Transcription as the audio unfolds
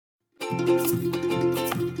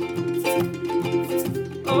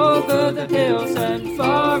Over the hills and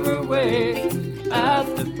far away, at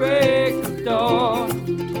the break of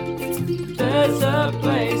dawn, there's a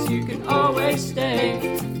place you can always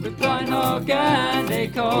stay with Blind Hog and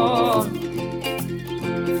Acorn.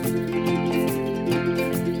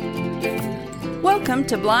 Welcome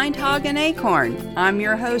to Blind Hog and Acorn. I'm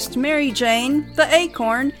your host, Mary Jane, the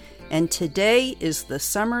Acorn, and today is the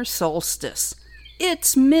summer solstice.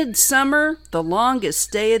 It's midsummer, the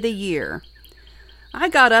longest day of the year. I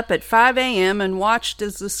got up at 5 a.m. and watched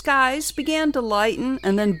as the skies began to lighten,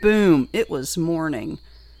 and then boom, it was morning.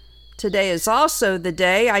 Today is also the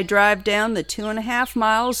day I drive down the 2.5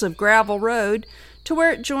 miles of gravel road to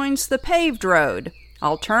where it joins the paved road.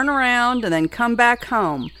 I'll turn around and then come back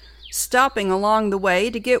home, stopping along the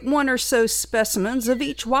way to get one or so specimens of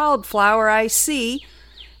each wildflower I see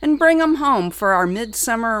and bring them home for our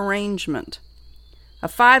midsummer arrangement. A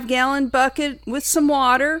 5-gallon bucket with some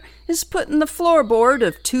water is put in the floorboard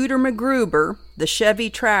of Tooter MacGruber, the Chevy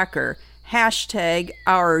Tracker, hashtag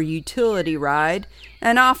our utility ride,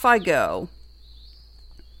 and off I go.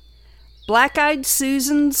 Black-eyed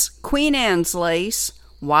Susans, Queen Anne's lace,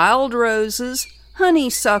 wild roses,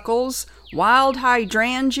 honeysuckles, wild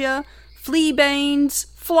hydrangea, fleabanes,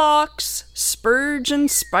 phlox, spurge, and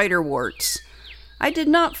spiderworts. I did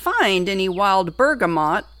not find any wild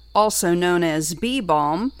bergamot, also known as bee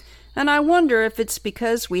balm, and I wonder if it's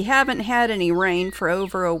because we haven't had any rain for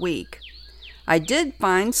over a week. I did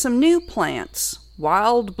find some new plants: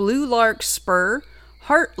 wild blue larkspur,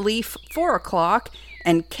 heartleaf 4 o'clock,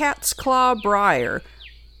 and cat's claw briar.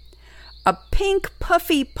 A pink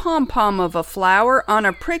puffy pom-pom of a flower on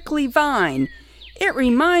a prickly vine. It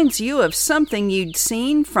reminds you of something you'd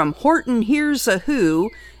seen from Horton Hears a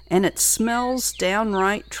Who, and it smells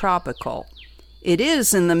downright tropical. It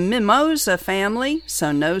is in the mimosa family,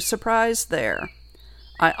 so no surprise there.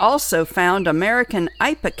 I also found American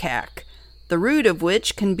ipecac, the root of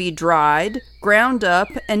which can be dried, ground up,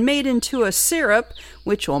 and made into a syrup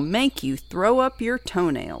which will make you throw up your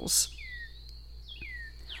toenails.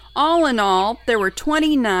 All in all, there were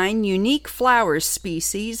 29 unique flower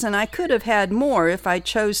species, and I could have had more if I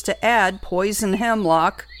chose to add poison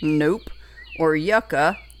hemlock, nope, or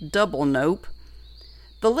yucca, double nope.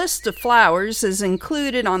 The list of flowers is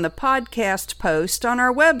included on the podcast post on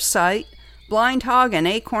our website,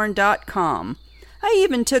 blindhogandacorn.com. I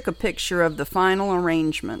even took a picture of the final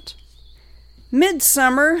arrangement.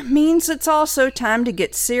 Midsummer means it's also time to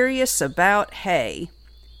get serious about hay.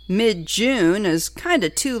 Mid-June is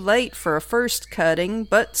kinda too late for a first cutting,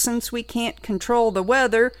 but since we can't control the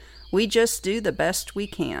weather, we just do the best we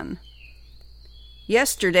can.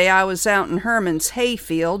 Yesterday I was out in Herman's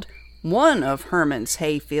hayfield, one of Herman's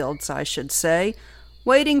hayfields, I should say,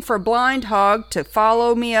 waiting for Blind Hog to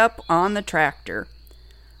follow me up on the tractor.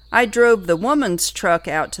 I drove the woman's truck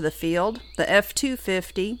out to the field, the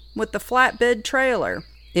F-250, with the flatbed trailer.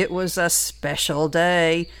 It was a special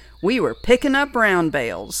day. We were picking up round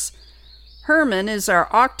bales. Herman is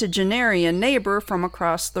our octogenarian neighbor from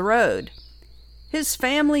across the road. His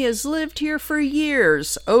family has lived here for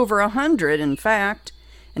years, over 100 in fact,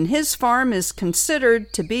 and his farm is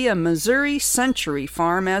considered to be a Missouri Century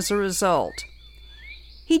farm as a result.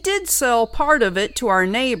 He did sell part of it to our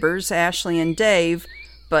neighbors, Ashley and Dave,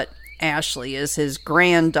 but Ashley is his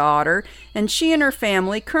granddaughter, and she and her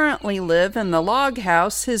family currently live in the log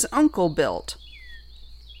house his uncle built.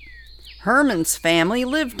 Herman's family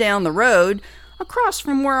lived down the road, across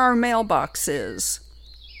from where our mailbox is.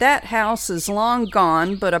 That house is long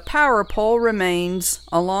gone, but a power pole remains,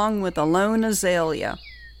 along with a lone azalea.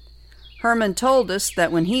 Herman told us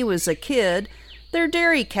that when he was a kid, their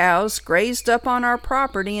dairy cows grazed up on our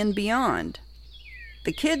property and beyond.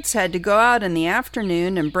 The kids had to go out in the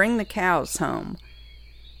afternoon and bring the cows home.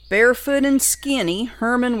 Barefoot and skinny,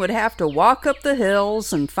 Herman would have to walk up the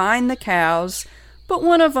hills and find the cows, but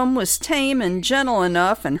one of them was tame and gentle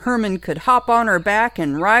enough, and Herman could hop on her back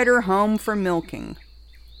and ride her home for milking.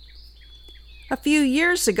 A few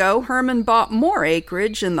years ago, Herman bought more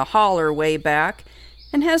acreage in the holler way back,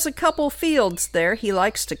 and has a couple fields there he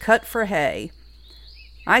likes to cut for hay.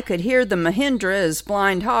 I could hear the Mahindra as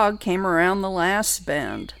Blind Hog came around the last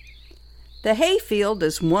bend. The hayfield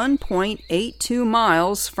is 1.82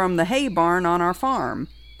 miles from the hay barn on our farm.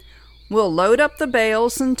 We'll load up the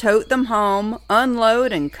bales and tote them home,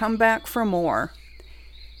 unload, and come back for more.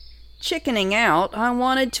 Chickening out, I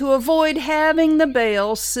wanted to avoid having the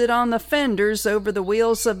bales sit on the fenders over the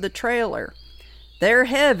wheels of the trailer. They're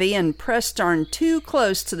heavy and pressed darn too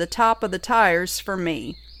close to the top of the tires for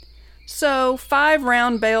me. So 5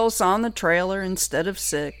 round bales on the trailer instead of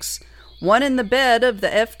 6, one in the bed of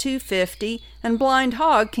the F-250, and Blind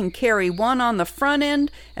Hog can carry one on the front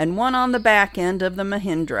end and one on the back end of the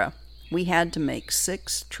Mahindra. We had to make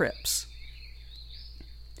 6 trips.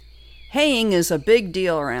 Haying is a big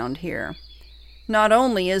deal around here. Not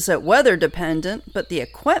only is it weather dependent, but the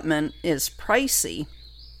equipment is pricey.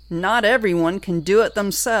 Not everyone can do it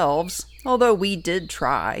themselves, although we did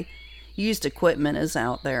try. Used equipment is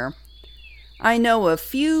out there. I know a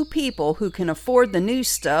few people who can afford the new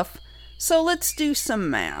stuff, so let's do some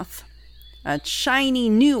math. A shiny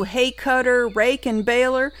new hay cutter, rake, and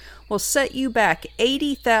baler will set you back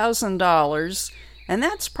 $80,000, and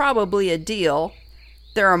that's probably a deal.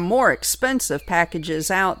 There are more expensive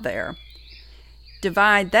packages out there.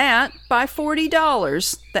 Divide that by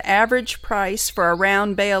 $40, the average price for a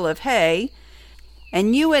round bale of hay,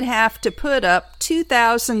 and you would have to put up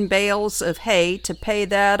 2,000 bales of hay to pay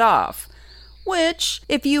that off, which,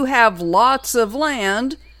 if you have lots of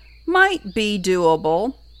land, might be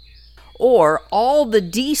doable. Or all the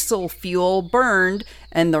diesel fuel burned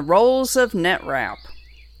and the rolls of net wrap.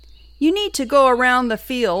 You need to go around the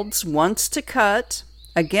fields once to cut,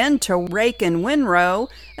 again to rake and windrow,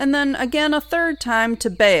 and then again a third time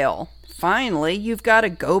to bale. Finally, you've got to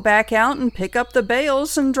go back out and pick up the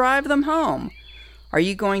bales and drive them home. Are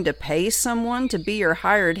you going to pay someone to be your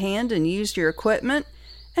hired hand and use your equipment?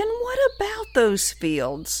 And what about those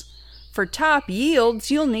fields? For top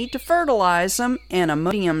yields, you'll need to fertilize them, and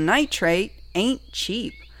ammonium nitrate ain't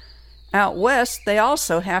cheap. Out west, they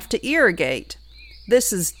also have to irrigate.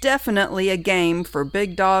 This is definitely a game for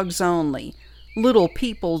big dogs only. Little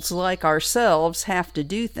peoples like ourselves have to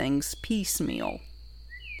do things piecemeal.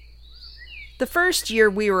 The first year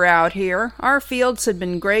we were out here, our fields had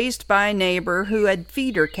been grazed by a neighbor who had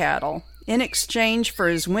feeder cattle. In exchange for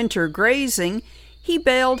his winter grazing, he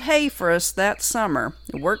baled hay for us that summer.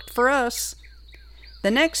 It worked for us.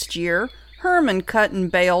 The next year, Herman cut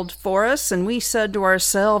and baled for us, and we said to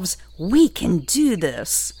ourselves, we can do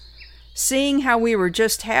this. Seeing how we were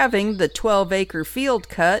just having the 12-acre field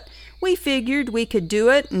cut, we figured we could do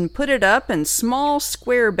it and put it up in small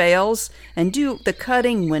square bales and do the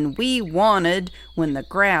cutting when we wanted, when the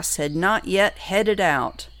grass had not yet headed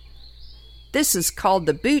out. This is called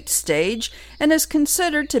the boot stage and is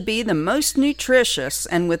considered to be the most nutritious,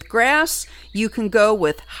 and with grass, you can go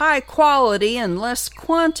with high quality and less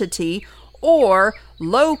quantity, or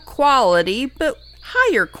low quality but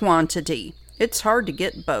higher quantity. It's hard to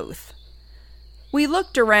get both. We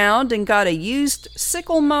looked around and got a used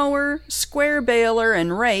sickle mower, square baler,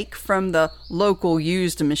 and rake from the local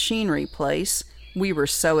used machinery place. We were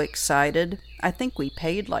so excited. I think we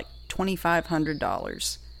paid like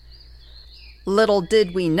 $2,500. Little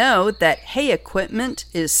did we know that hay equipment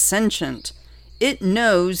is sentient. It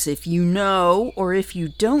knows if you know or if you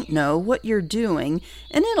don't know what you're doing,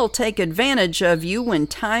 and it'll take advantage of you when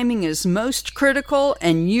timing is most critical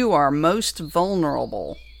and you are most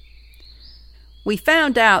vulnerable. We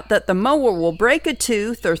found out that the mower will break a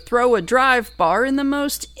tooth or throw a drive bar in the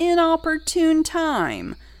most inopportune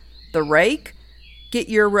time. The rake, get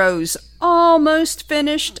your rows almost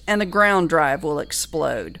finished and the ground drive will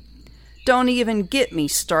explode. Don't even get me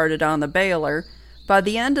started on the baler. By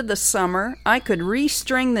the end of the summer, I could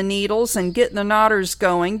restring the needles and get the knotters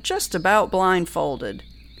going just about blindfolded.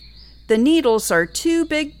 The needles are 2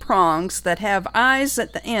 big prongs that have eyes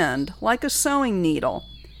at the end, like a sewing needle.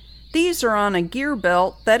 These are on a gear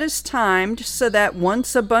belt that is timed so that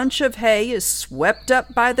once a bunch of hay is swept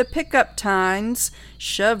up by the pickup tines,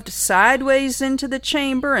 shoved sideways into the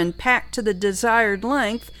chamber and packed to the desired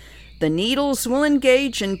length, the needles will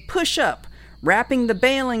engage and push up, wrapping the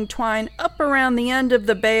baling twine up around the end of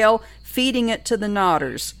the bale, feeding it to the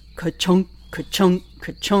knotters. Ka-chunk, ka-chunk,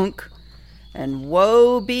 ka-chunk. And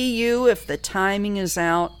woe be you if the timing is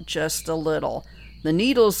out just a little. The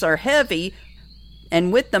needles are heavy,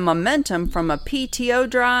 and with the momentum from a PTO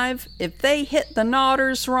drive, if they hit the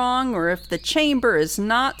knotters wrong or if the chamber is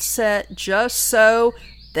not set just so,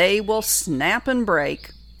 they will snap and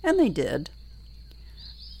break. And they did.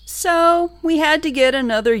 So we had to get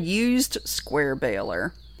another used square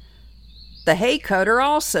baler. The hay cutter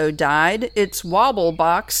also died. Its wobble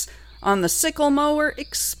box on the sickle mower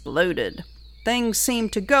exploded. Things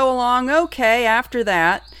seemed to go along okay after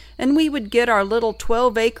that, and we would get our little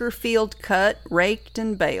 12-acre field cut, raked,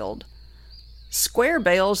 and baled. Square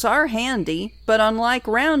bales are handy, but unlike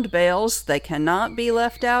round bales, they cannot be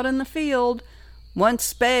left out in the field.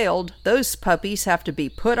 Once baled, those puppies have to be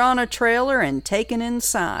put on a trailer and taken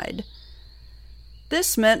inside.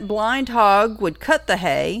 This meant Blind Hog would cut the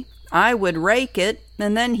hay, I would rake it,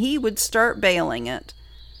 and then he would start baling it.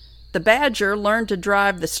 The Badger learned to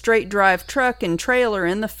drive the straight drive truck and trailer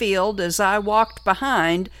in the field as I walked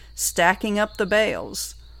behind, stacking up the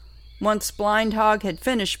bales. Once Blind Hog had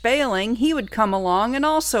finished baling, he would come along and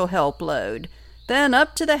also help load. Then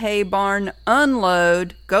up to the hay barn,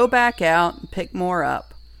 unload, go back out, and pick more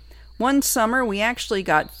up. One summer we actually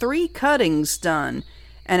got 3 cuttings done,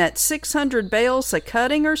 and at 600 bales a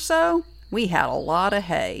cutting or so, we had a lot of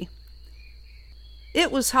hay.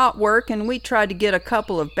 It was hot work, and we tried to get a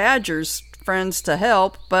couple of Badger's friends to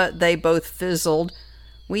help, but they both fizzled.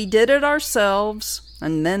 We did it ourselves,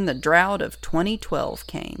 and then the drought of 2012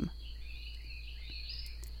 came.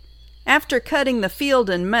 After cutting the field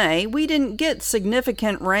in May, we didn't get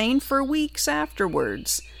significant rain for weeks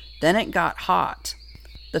afterwards. Then it got hot.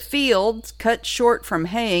 The field, cut short from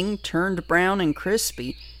haying, turned brown and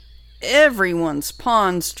crispy. Everyone's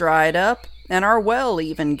ponds dried up, and our well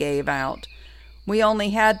even gave out. We only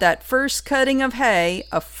had that first cutting of hay,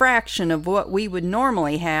 a fraction of what we would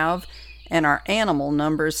normally have, and our animal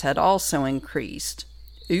numbers had also increased.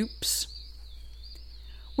 Oops.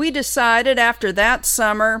 We decided after that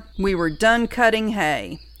summer we were done cutting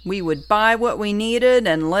hay. We would buy what we needed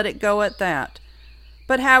and let it go at that.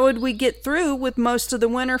 But how would we get through with most of the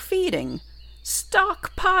winter feeding?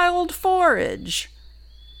 Stockpiled forage.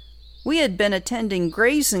 We had been attending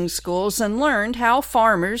grazing schools and learned how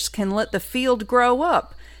farmers can let the field grow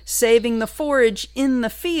up, saving the forage in the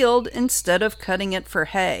field instead of cutting it for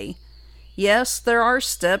hay. Yes, there are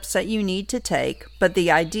steps that you need to take, but the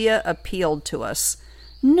idea appealed to us.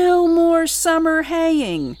 No more summer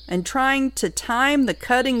haying and trying to time the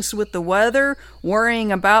cuttings with the weather,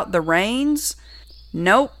 worrying about the rains.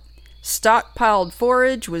 Nope, stockpiled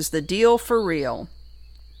forage was the deal for real.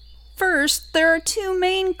 First, there are 2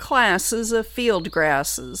 main classes of field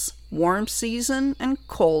grasses, warm season and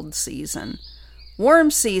cold season. Warm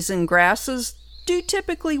season grasses do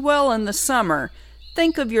typically well in the summer.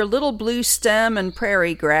 Think of your little blue stem and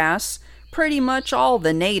prairie grass, pretty much all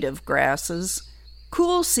the native grasses.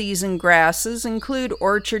 Cool season grasses include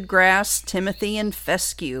orchard grass, timothy, and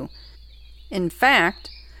fescue. In fact,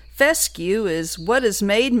 fescue is what has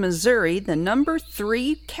made Missouri the number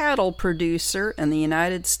 3 cattle producer in the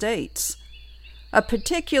United States. A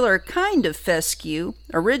particular kind of fescue,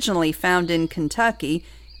 originally found in Kentucky,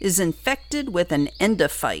 is infected with an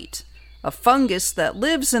endophyte, a fungus that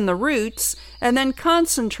lives in the roots and then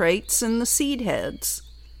concentrates in the seed heads.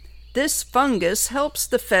 This fungus helps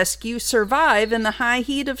the fescue survive in the high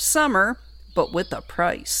heat of summer, but with a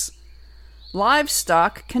price.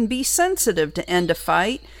 Livestock can be sensitive to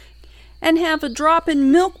endophyte and have a drop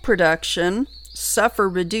in milk production, suffer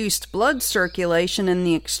reduced blood circulation in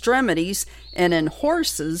the extremities, and in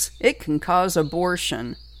horses, it can cause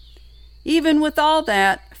abortion. Even with all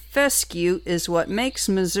that, fescue is what makes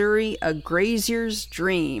Missouri a grazier's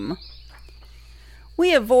dream.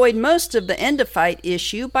 We avoid most of the endophyte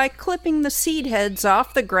issue by clipping the seed heads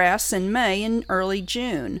off the grass in May and early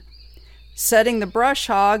June. Setting the brush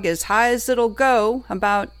hog as high as it'll go,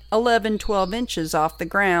 about 11-12 inches off the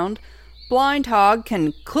ground, Blind Hog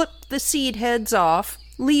can clip the seed heads off,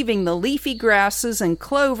 leaving the leafy grasses and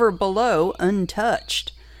clover below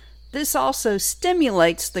untouched. This also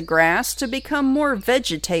stimulates the grass to become more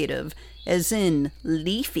vegetative, as in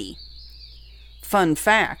leafy. Fun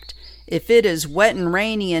fact, if it is wet and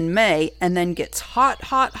rainy in May and then gets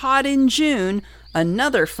hot in June,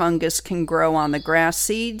 another fungus can grow on the grass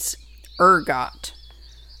seeds, ergot.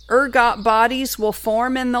 Ergot bodies will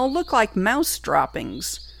form and they'll look like mouse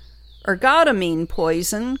droppings. Ergotamine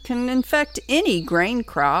poison can infect any grain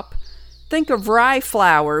crop. Think of rye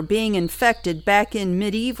flour being infected back in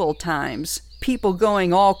medieval times, people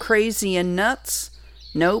going all crazy and nuts.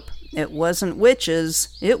 Nope, it wasn't witches,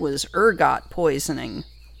 it was ergot poisoning.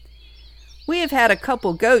 We have had a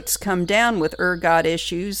couple goats come down with ergot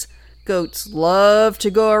issues. Goats love to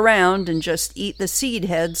go around and just eat the seed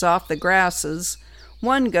heads off the grasses.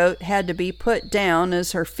 One goat had to be put down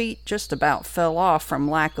as her feet just about fell off from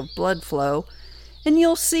lack of blood flow. And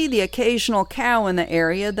you'll see the occasional cow in the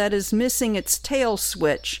area that is missing its tail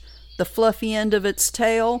switch, the fluffy end of its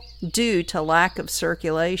tail, due to lack of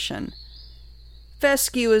circulation.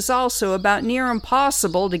 Fescue is also about near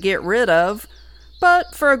impossible to get rid of,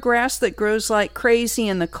 but for a grass that grows like crazy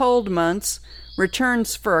in the cold months,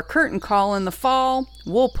 returns for a curtain call in the fall,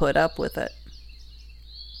 we'll put up with it.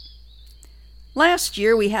 Last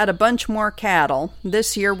year we had a bunch more cattle.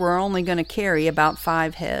 This year we're only going to carry about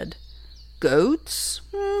 5 head. Goats?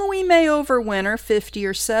 We may overwinter 50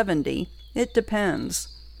 or 70. It depends.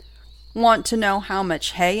 Want to know how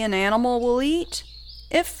much hay an animal will eat?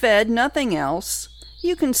 If fed nothing else,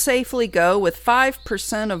 you can safely go with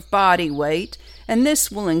 5% of body weight and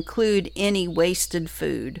this will include any wasted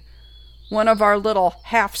food. One of our little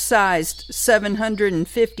half-sized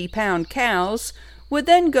 750-pound cows would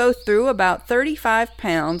then go through about 35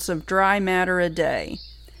 pounds of dry matter a day.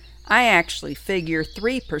 I actually figure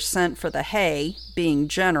 3% for the hay, being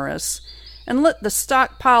generous, and let the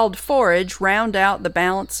stockpiled forage round out the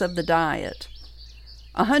balance of the diet.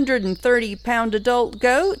 A 130-pound adult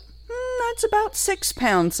goat? That's about 6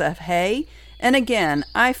 pounds of hay, and again,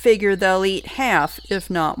 I figure they'll eat half, if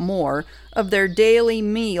not more, of their daily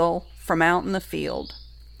meal from out in the field.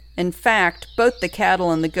 In fact, both the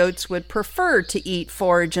cattle and the goats would prefer to eat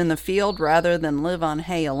forage in the field rather than live on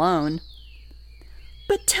hay alone.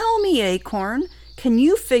 But tell me, Acorn, can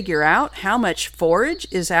you figure out how much forage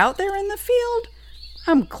is out there in the field?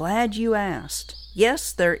 I'm glad you asked.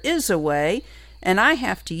 Yes, there is a way, and I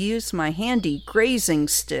have to use my handy grazing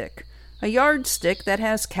stick, a yardstick that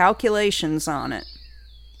has calculations on it.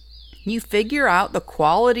 You figure out the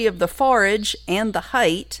quality of the forage and the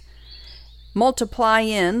height, multiply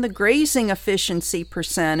in the grazing efficiency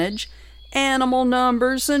percentage, animal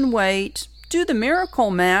numbers and weight, do the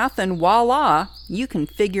miracle math, and voila, you can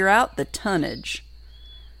figure out the tonnage.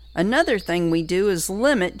 Another thing we do is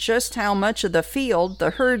limit just how much of the field the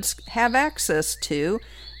herds have access to,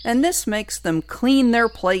 and this makes them clean their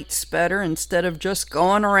plates better instead of just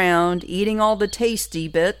going around eating all the tasty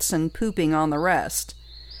bits and pooping on the rest.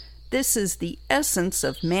 This is the essence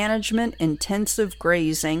of management-intensive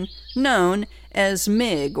grazing, known as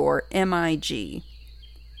MIG or MIG.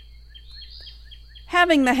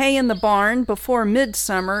 Having the hay in the barn before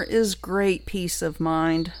midsummer is great peace of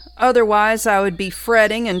mind. Otherwise, I would be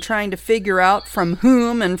fretting and trying to figure out from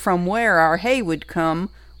whom and from where our hay would come,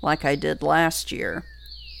 like I did last year.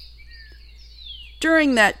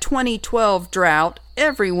 During that 2012 drought,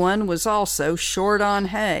 everyone was also short on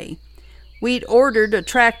hay. We'd ordered a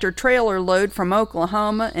tractor-trailer load from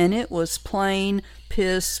Oklahoma, and it was plain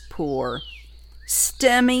piss poor.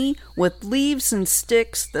 Stemmy, with leaves and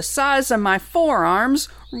sticks the size of my forearms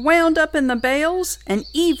wound up in the bales, and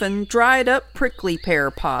even dried up prickly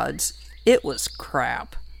pear pods. It was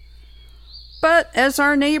crap. But, as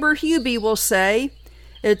our neighbor Hubie will say,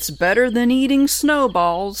 it's better than eating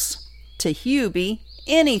snowballs. To Hubie,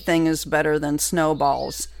 anything is better than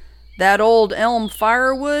snowballs. That old elm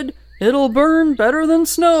firewood, it'll burn better than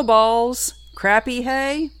snowballs. Crappy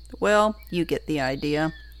hay? Well, you get the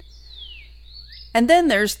idea. And then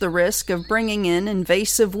there's the risk of bringing in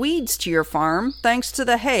invasive weeds to your farm thanks to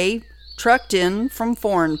the hay trucked in from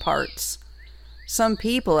foreign parts. Some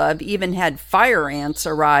people have even had fire ants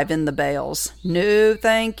arrive in the bales. No,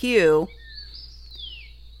 thank you.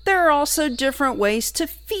 There are also different ways to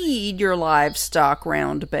feed your livestock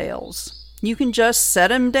round bales. You can just set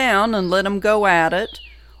them down and let them go at it,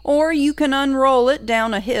 or you can unroll it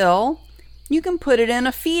down a hill. You can put it in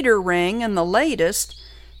a feeder ring, and the latest,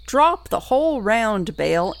 drop the whole round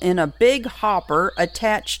bale in a big hopper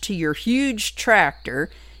attached to your huge tractor,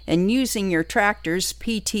 and using your tractor's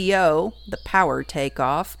PTO, the power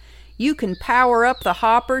takeoff, you can power up the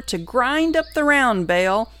hopper to grind up the round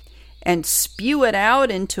bale and spew it out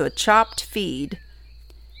into a chopped feed.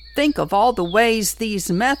 Think of all the ways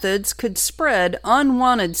these methods could spread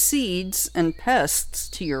unwanted seeds and pests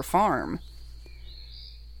to your farm.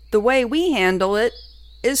 The way we handle it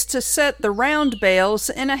is to set the round bales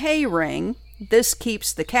in a hay ring. This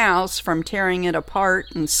keeps the cows from tearing it apart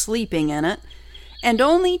and sleeping in it, and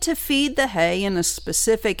only to feed the hay in a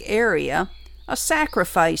specific area, a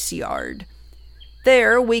sacrifice yard.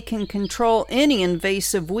 There we can control any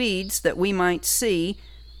invasive weeds that we might see.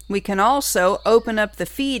 We can also open up the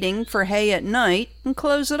feeding for hay at night and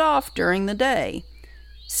close it off during the day.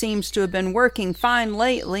 Seems to have been working fine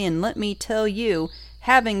lately, and let me tell you,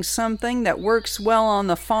 having something that works well on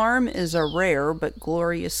the farm is a rare but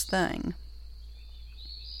glorious thing.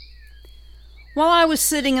 While I was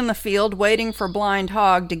sitting in the field waiting for Blind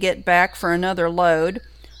Hog to get back for another load,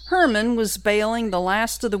 Herman was baling the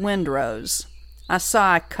last of the windrows. I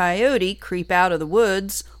saw a coyote creep out of the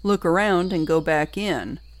woods, look around, and go back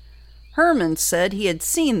in. Herman said he had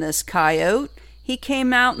seen this coyote. He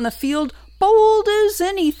came out in the field bold as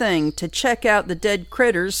anything to check out the dead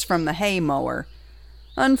critters from the hay mower.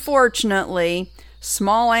 Unfortunately,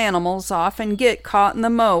 small animals often get caught in the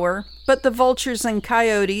mower, but the vultures and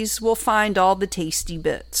coyotes will find all the tasty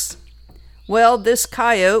bits. Well, this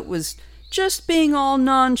coyote was just being all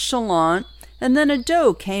nonchalant, and then a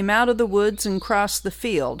doe came out of the woods and crossed the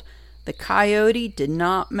field. The coyote did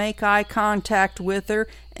not make eye contact with her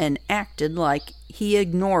and acted like he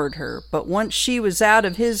ignored her, but once she was out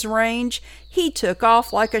of his range, he took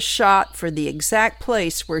off like a shot for the exact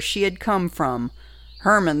place where she had come from.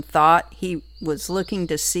 Herman thought he was looking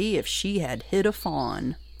to see if she had hit a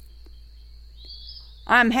fawn.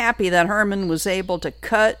 I'm happy that Herman was able to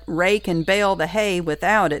cut, rake, and bale the hay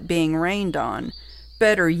without it being rained on.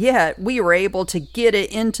 Better yet, we were able to get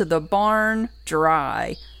it into the barn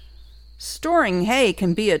dry. Storing hay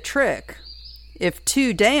can be a trick. If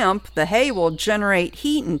too damp, the hay will generate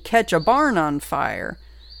heat and catch a barn on fire.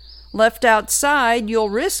 Left outside, you'll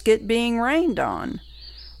risk it being rained on.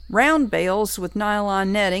 Round bales with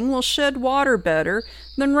nylon netting will shed water better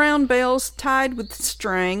than round bales tied with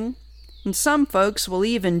string, and some folks will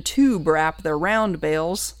even tube wrap their round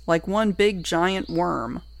bales like one big giant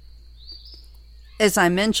worm. As I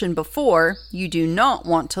mentioned before, you do not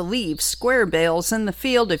want to leave square bales in the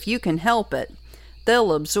field if you can help it.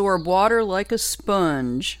 They'll absorb water like a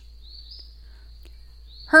sponge.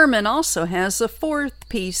 Herman also has a fourth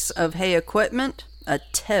piece of hay equipment, a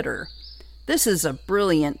tedder. This is a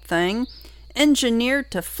brilliant thing,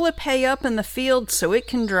 engineered to flip hay up in the field so it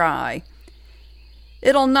can dry.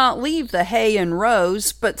 It'll not leave the hay in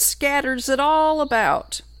rows, but scatters it all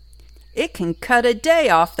about. It can cut a day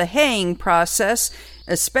off the haying process,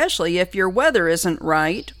 especially if your weather isn't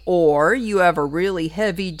right, or you have a really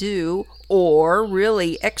heavy dew, or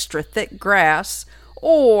really extra thick grass,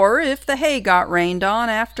 or if the hay got rained on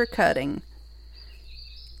after cutting.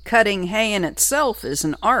 Cutting hay in itself is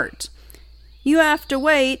an art. You have to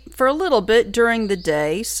wait for a little bit during the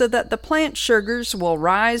day so that the plant sugars will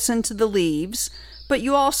rise into the leaves, but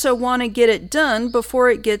you also want to get it done before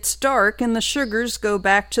it gets dark and the sugars go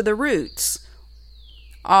back to the roots.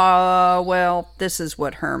 Well, this is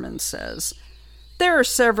what Herman says. There are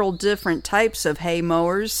several different types of hay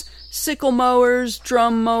mowers, sickle mowers,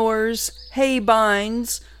 drum mowers, hay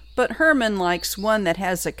binds, but Herman likes one that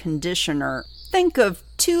has a conditioner. Think of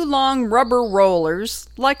two long rubber rollers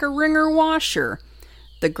like a wringer washer.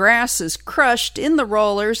 The grass is crushed in the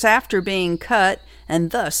rollers after being cut,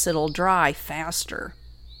 and thus it'll dry faster.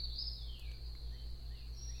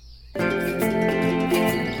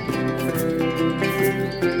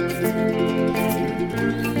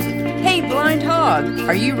 Hey, Blind Hog,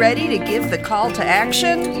 are you ready to give the call to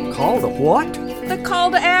action? Call to what? The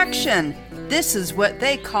call to action. This is what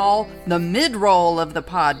they call the mid-roll of the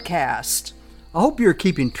podcast. I hope you're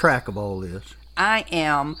keeping track of all this. I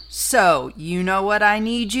am. So, you know what I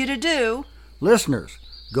need you to do. Listeners,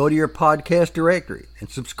 go to your podcast directory and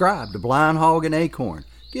subscribe to Blind Hog and Acorn.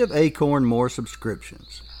 Give Acorn more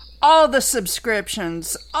subscriptions. All the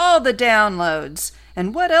subscriptions, all the downloads.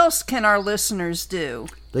 And what else can our listeners do?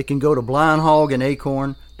 They can go to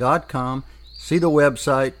blindhogandacorn.com, see the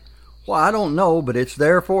website. Well, I don't know, but it's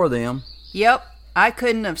there for them. Yep, I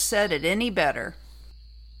couldn't have said it any better.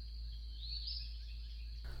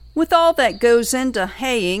 With all that goes into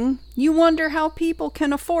haying, you wonder how people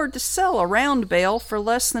can afford to sell a round bale for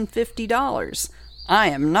less than $50. I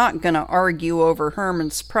am not going to argue over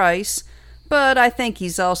Herman's price, but I think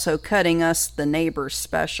he's also cutting us the neighbor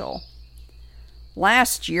special.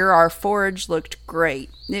 Last year our forage looked great.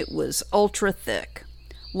 It was ultra thick.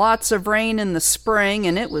 Lots of rain in the spring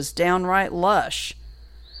and it was downright lush.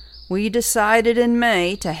 We decided in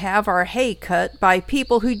May to have our hay cut by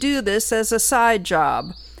people who do this as a side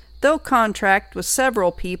job. They'll contract with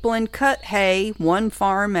several people and cut hay one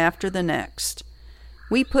farm after the next.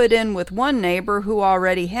 We put in with one neighbor who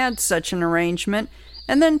already had such an arrangement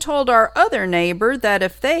and then told our other neighbor that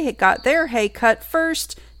if they had got their hay cut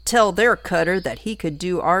first, tell their cutter that he could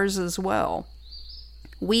do ours as well.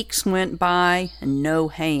 Weeks went by and no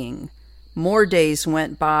haying. More days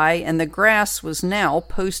went by and the grass was now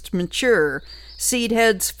post-mature, seed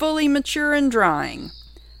heads fully mature and drying.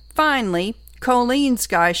 Finally, Colleen's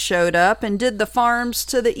guy showed up and did the farms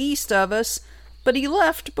to the east of us, but he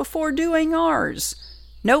left before doing ours.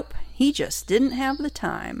 Nope, he just didn't have the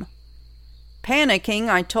time. Panicking,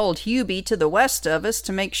 I told Hubie to the west of us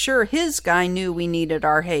to make sure his guy knew we needed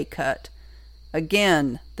our hay cut.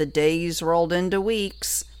 Again, the days rolled into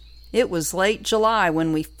weeks. It was late July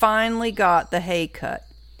when we finally got the hay cut.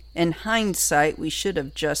 In hindsight, we should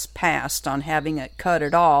have just passed on having it cut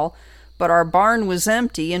at all, but our barn was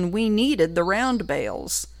empty and we needed the round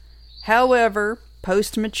bales. However,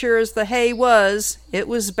 post-mature as the hay was, it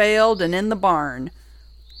was baled and in the barn.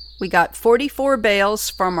 We got 44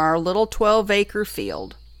 bales from our little 12-acre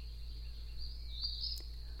field.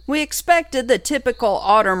 We expected the typical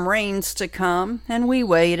autumn rains to come, and we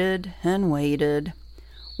waited and waited.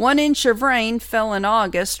 1 inch of rain fell in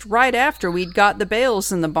August right after we'd got the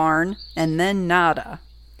bales in the barn, and then nada.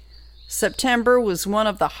 September was one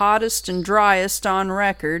of the hottest and driest on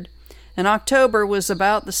record, and October was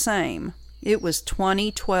about the same. It was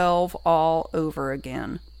 2012 all over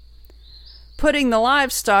again. putting the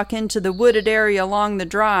livestock into the wooded area along the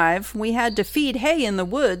drive, we had to feed hay in the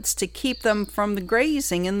woods to keep them from the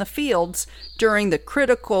grazing in the fields during the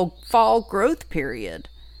critical fall growth period.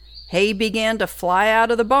 Hay began to fly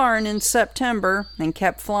out of the barn in September and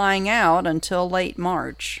kept flying out until late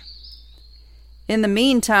March. In the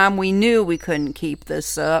meantime, we knew we couldn't keep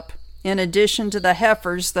this up. In addition to the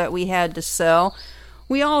heifers that we had to sell,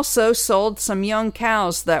 we also sold some young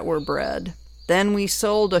cows that were bred. Then we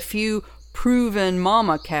sold a few proven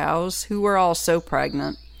mama cows who were also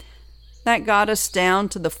pregnant. That got us down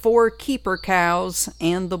to the 4 keeper cows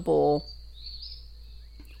and the bull.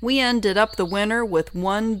 We ended up the winter with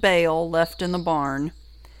 1 bale left in the barn.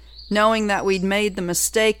 Knowing that we'd made the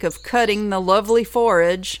mistake of cutting the lovely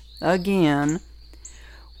forage again,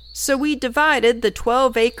 so we divided the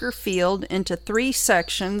 12-acre field into 3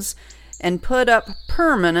 sections and put up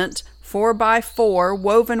permanent 4x4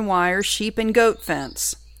 woven wire sheep and goat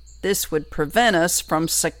fence. This would prevent us from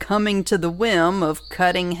succumbing to the whim of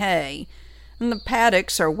cutting hay, and the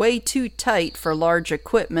paddocks are way too tight for large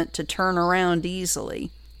equipment to turn around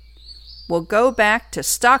easily. We'll go back to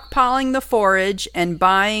stockpiling the forage and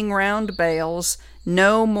buying round bales,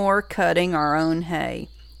 no more cutting our own hay.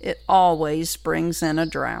 It always brings in a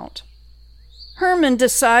drought. Herman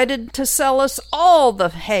decided to sell us all the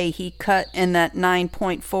hay he cut in that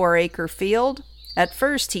 9.4-acre field. At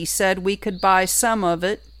first he said we could buy some of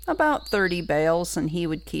it, about 30 bales, and he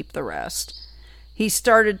would keep the rest. He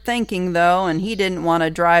started thinking, though, and he didn't want to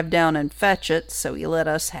drive down and fetch it, so he let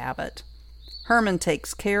us have it. Herman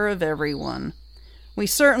takes care of everyone. We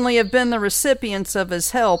certainly have been the recipients of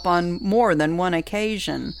his help on more than one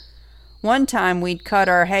occasion. One time we'd cut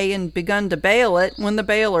our hay and begun to bale it when the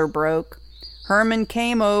baler broke. Herman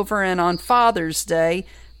came over and on Father's Day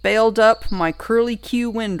baled up my curly-Q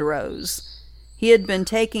windrows. He had been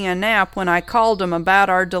taking a nap when I called him about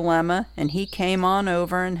our dilemma, and he came on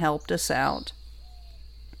over and helped us out.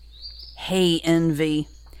 Hay envy.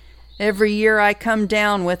 Every year I come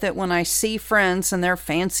down with it when I see friends and their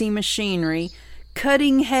fancy machinery,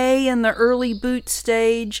 cutting hay in the early boot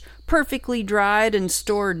stage, perfectly dried and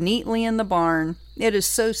stored neatly in the barn. It is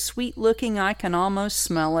so sweet-looking I can almost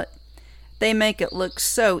smell it. They make it look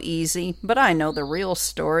so easy, but I know the real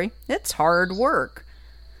story. It's hard work.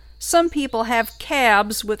 Some people have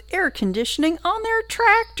cabs with air conditioning on their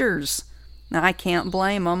tractors. I can't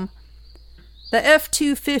blame them. The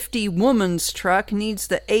F-250 woman's truck needs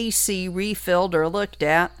the AC refilled or looked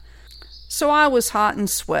at, so I was hot and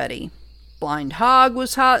sweaty. Blind Hog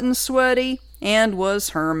was hot and sweaty, and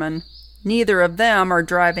was Herman. Neither of them are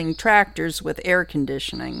driving tractors with air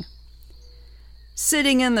conditioning.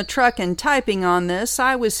 Sitting in the truck and typing on this,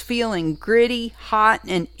 I was feeling gritty, hot,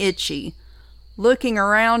 and itchy. Looking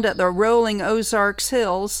around at the rolling Ozarks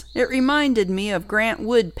hills, it reminded me of Grant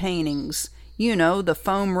Wood paintings. You know, the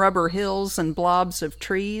foam rubber hills and blobs of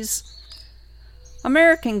trees.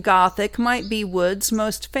 American Gothic might be Wood's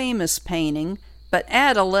most famous painting, but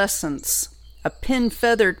Adolescence, a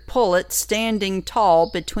pin-feathered pullet standing tall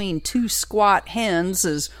between 2 squat hens,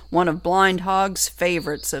 is one of Blind Hog's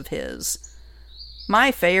favorites of his.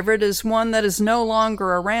 My favorite is one that is no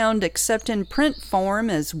longer around except in print form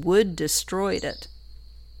as Wood destroyed it.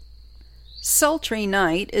 Sultry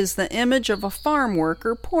Night is the image of a farm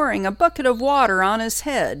worker pouring a bucket of water on his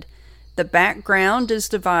head. The background is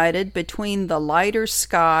divided between the lighter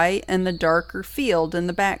sky and the darker field in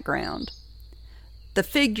the background. The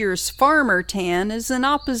figure's farmer tan is in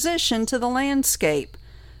opposition to the landscape,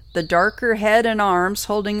 the darker head and arms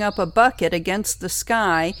holding up a bucket against the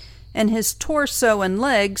sky, and his torso and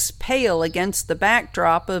legs pale against the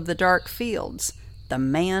backdrop of the dark fields. The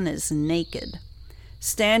man is naked.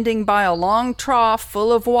 Standing by a long trough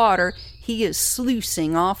full of water, he is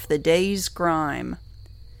sluicing off the day's grime.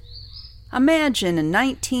 Imagine in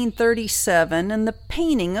 1937 and the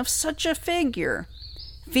painting of such a figure.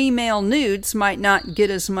 Female nudes might not get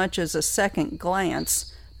as much as a second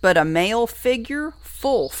glance, but a male figure,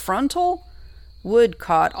 full frontal? Wood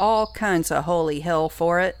caught all kinds of holy hell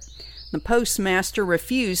for it. The postmaster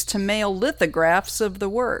refused to mail lithographs of the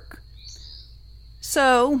work.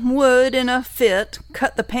 So Wood, in a fit,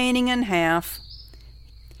 cut the painting in half.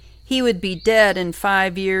 He would be dead in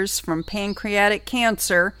 5 years from pancreatic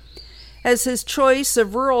cancer, as his choice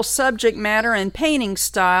of rural subject matter and painting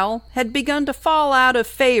style had begun to fall out of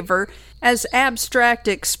favor as abstract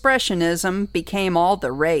expressionism became all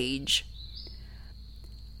the rage.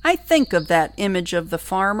 I think of that image of the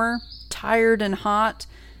farmer, tired and hot,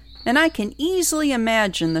 and I can easily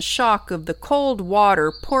imagine the shock of the cold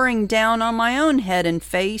water pouring down on my own head and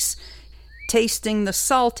face, tasting the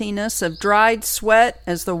saltiness of dried sweat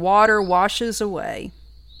as the water washes away.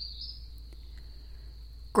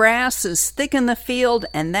 Grass is thick in the field,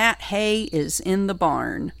 and that hay is in the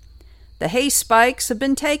barn. The hay spikes have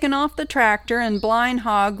been taken off the tractor, and Blind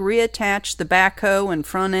Hog reattached the backhoe and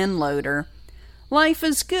front-end loader. Life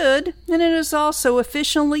is good, and it is also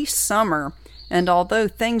officially summer, and although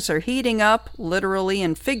things are heating up, literally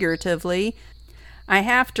and figuratively, I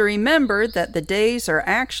have to remember that the days are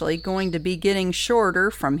actually going to be getting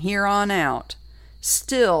shorter from here on out.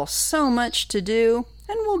 Still so much to do,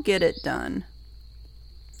 and we'll get it done.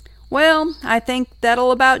 Well, I think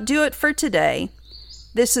that'll about do it for today.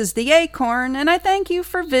 This is the Acorn, and I thank you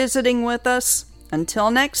for visiting with us.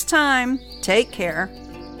 Until next time, take care.